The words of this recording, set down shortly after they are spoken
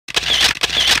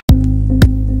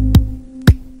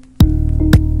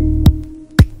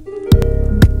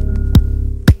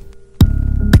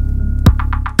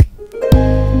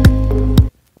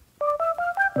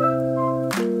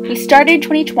started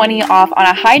 2020 off on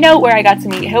a high note where I got to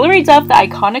meet Hilary Duff, the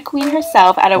iconic queen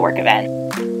herself, at a work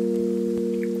event.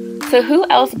 So who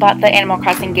else bought the Animal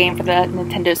Crossing game for the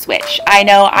Nintendo Switch? I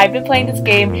know, I've been playing this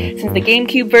game since the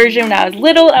GameCube version when I was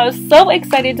little. I was so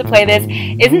excited to play this.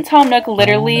 Isn't Tom Nook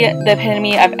literally the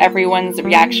epitome of everyone's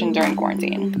reaction during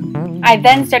quarantine? I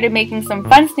then started making some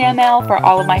fun snail mail for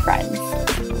all of my friends.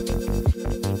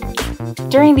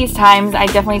 During these times, I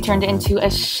definitely turned into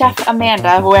a Chef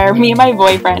Amanda, where me and my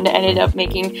boyfriend ended up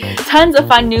making tons of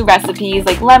fun new recipes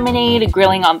like lemonade,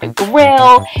 grilling on the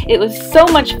grill. It was so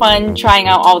much fun trying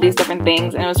out all these different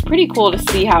things, and it was pretty cool to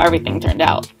see how everything turned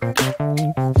out.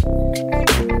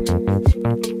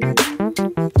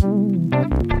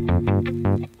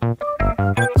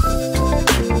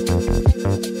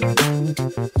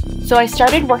 So I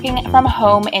started working from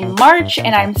home in March,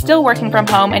 and I'm still working from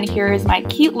home, and here is my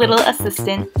cute little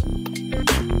assistant.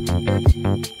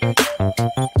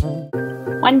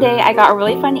 One day I got a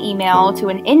really fun email to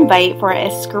an invite for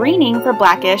a screening for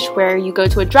Blackish where you go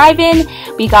to a drive-in.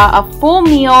 We got a full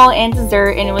meal and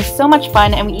dessert, and it was so much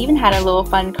fun, and we even had a little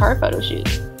fun car photo shoot.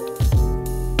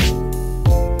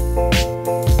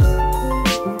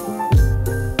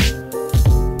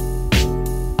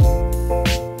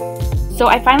 So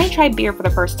I finally tried beer for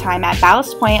the first time at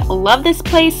Ballast Point. Love this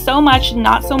place so much,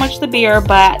 not so much the beer,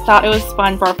 but thought it was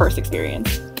fun for our first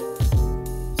experience.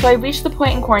 So I reached the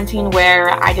point in quarantine where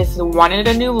I just wanted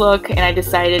a new look, and I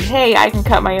decided, hey, I can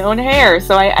cut my own hair.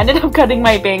 So I ended up cutting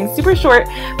my bangs super short,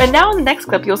 but now in the next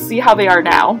clip you'll see how they are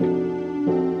now.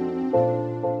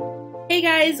 Hey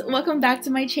guys, welcome back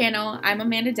to my channel. I'm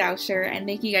Amanda Dauscher, and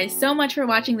thank you guys so much for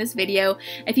watching this video.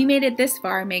 If you made it this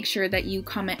far, make sure that you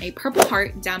comment a purple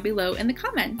heart down below in the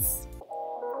comments.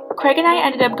 Craig and I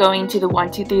ended up going to the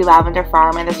 123 Lavender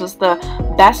Farm, and this was the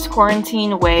best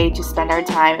quarantine way to spend our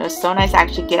time. It was so nice to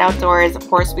actually get outdoors. Of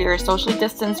course, we were socially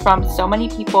distanced from so many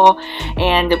people,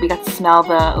 and we got to smell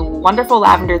the wonderful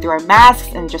lavender through our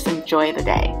masks and just enjoy the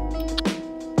day.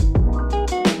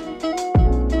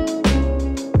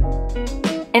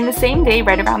 In the same day,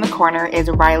 right around the corner, is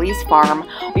Riley's farm.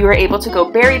 We were able to go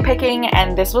berry picking,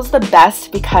 and this was the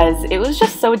best because it was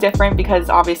just so different because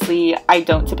obviously I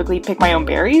don't typically pick my own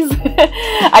berries.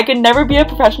 I could never be a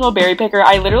professional berry picker.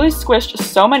 I literally squished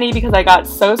so many because I got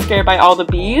so scared by all the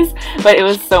bees, but it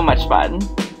was so much fun.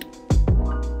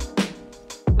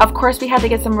 Of course, we had to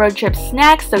get some road trip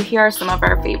snacks, so here are some of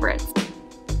our favorites.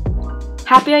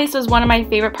 Happy Ice was one of my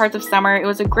favorite parts of summer. It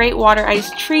was a great water ice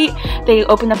treat. They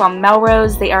opened up on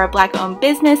Melrose. They are a Black-owned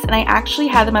business, and I actually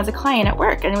had them as a client at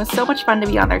work, and it was so much fun to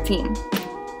be on their team.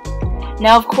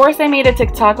 Now, of course, I made a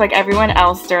TikTok like everyone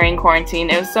else during quarantine.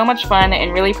 It was so much fun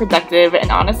and really productive,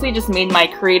 and honestly just made my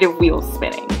creative wheels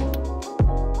spinning.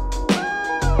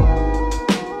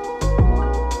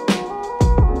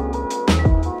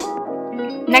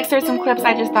 Next are some clips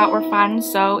I just thought were fun,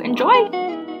 so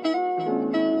enjoy!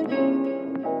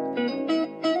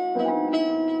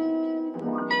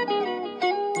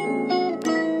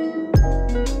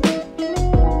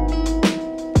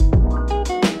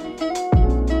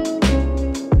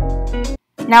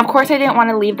 Now, of course, I didn't want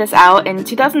to leave this out. In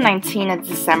 2019, in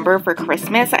December for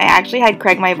Christmas, I actually had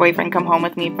Craig, my boyfriend, come home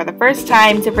with me for the first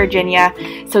time to Virginia.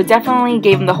 So definitely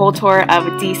gave him the whole tour of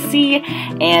DC,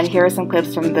 and here are some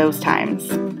clips from those times.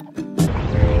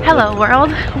 Hello world,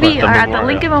 we are at the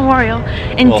Lincoln Memorial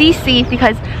in DC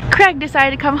because Craig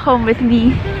decided to come home with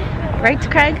me. Right,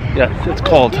 Craig? Yes, it's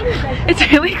cold. It's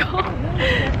really cold.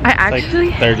 It's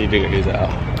like 30 degrees out,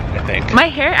 I think. My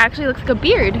hair actually looks like a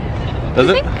beard. Does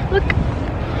it? Look.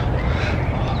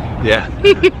 Yeah.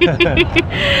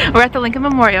 We're at the Lincoln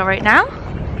Memorial right now.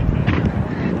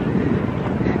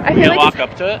 I Can we walk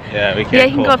up to it? Yeah, we can. Yeah,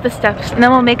 you can go up the steps, and then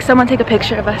we'll make someone take a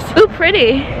picture of us. Ooh,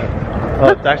 pretty.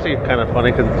 Oh, it's actually kind of funny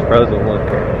because it's frozen. Look.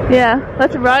 Yeah,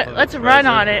 let's run. Let's run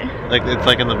on it. Like it's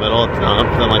like in the middle. It's not.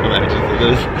 Then like on the edges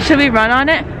it is. Should we run on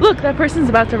it? Look, that person's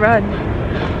about to run.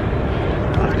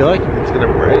 I feel like it's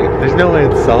gonna break. There's no way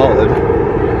it's solid.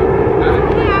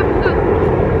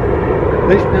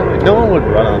 No one would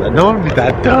run on that. No one would be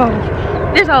that dumb.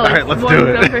 There's always Alright, let's one do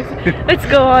it. dumb person. Let's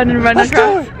go on and run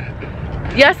across. Do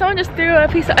it. Yeah, someone just threw a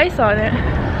piece of ice on it.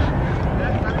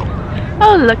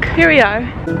 Oh look, here we are.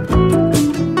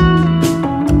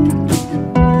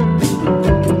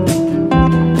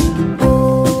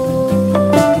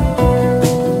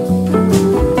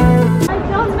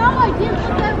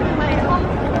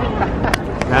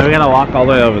 Now we gotta walk all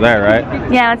the way over there, right?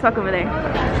 Yeah, let's walk over there.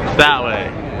 That way.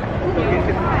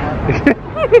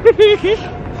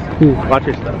 Watch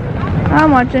your stuff.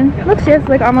 I'm watching. Looks just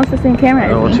like almost the same camera. I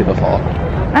don't want you to fall.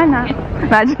 I'm not.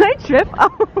 Imagine I trip.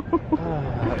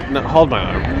 Oh. No, hold my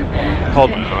arm.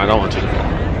 Hold my arm. I don't want you to fall.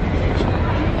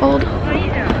 Hold.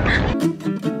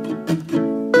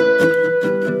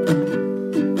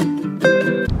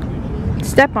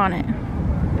 Step on it.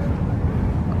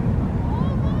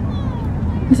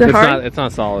 Is it hard? It's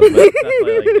not solid, but it's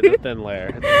definitely like it's a thin layer.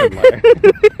 It's a thin layer.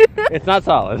 It's not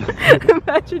solid.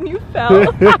 Imagine you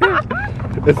fell.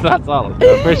 It's not solid,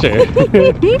 though, for sure.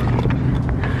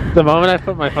 The moment I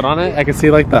put my foot on it, I can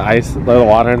see like the ice, the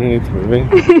water underneath moving.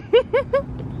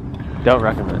 Don't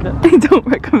recommend it. I don't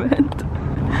recommend.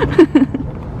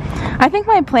 I think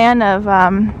my plan of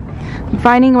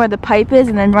finding where the pipe is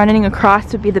and then running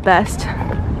across would be the best.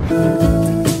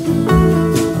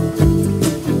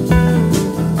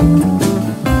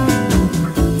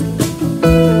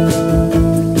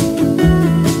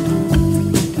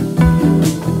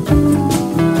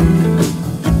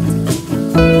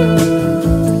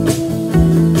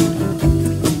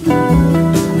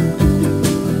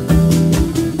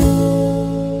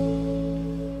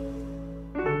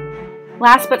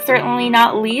 Last but certainly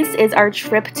not least is our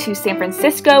trip to San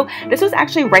Francisco. This was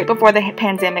actually right before the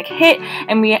pandemic hit,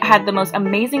 and we had the most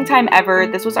amazing time ever.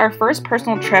 This was our first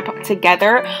personal trip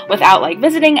together without like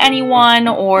visiting anyone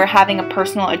or having a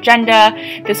personal agenda.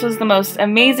 This was the most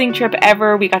amazing trip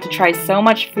ever. We got to try so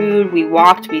much food. We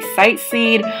walked, we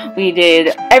sightseed, we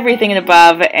did everything and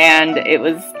above, and it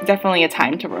was definitely a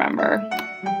time to remember.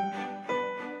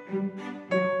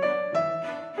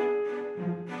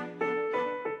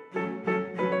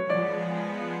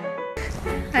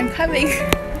 I'm coming.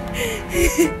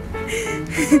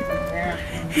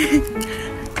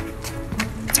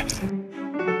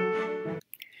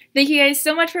 Thank you guys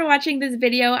so much for watching this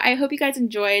video. I hope you guys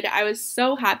enjoyed. I was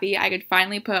so happy I could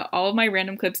finally put all of my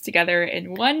random clips together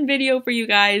in one video for you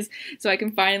guys so I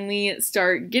can finally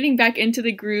start getting back into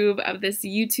the groove of this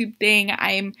YouTube thing.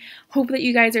 I hope that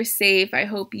you guys are safe. I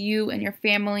hope you and your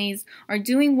families are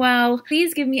doing well.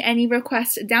 Please give me any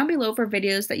requests down below for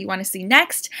videos that you want to see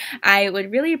next. I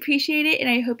would really appreciate it, and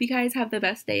I hope you guys have the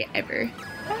best day ever.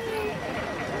 Bye!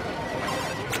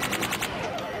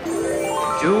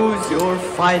 Choose your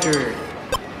fighter.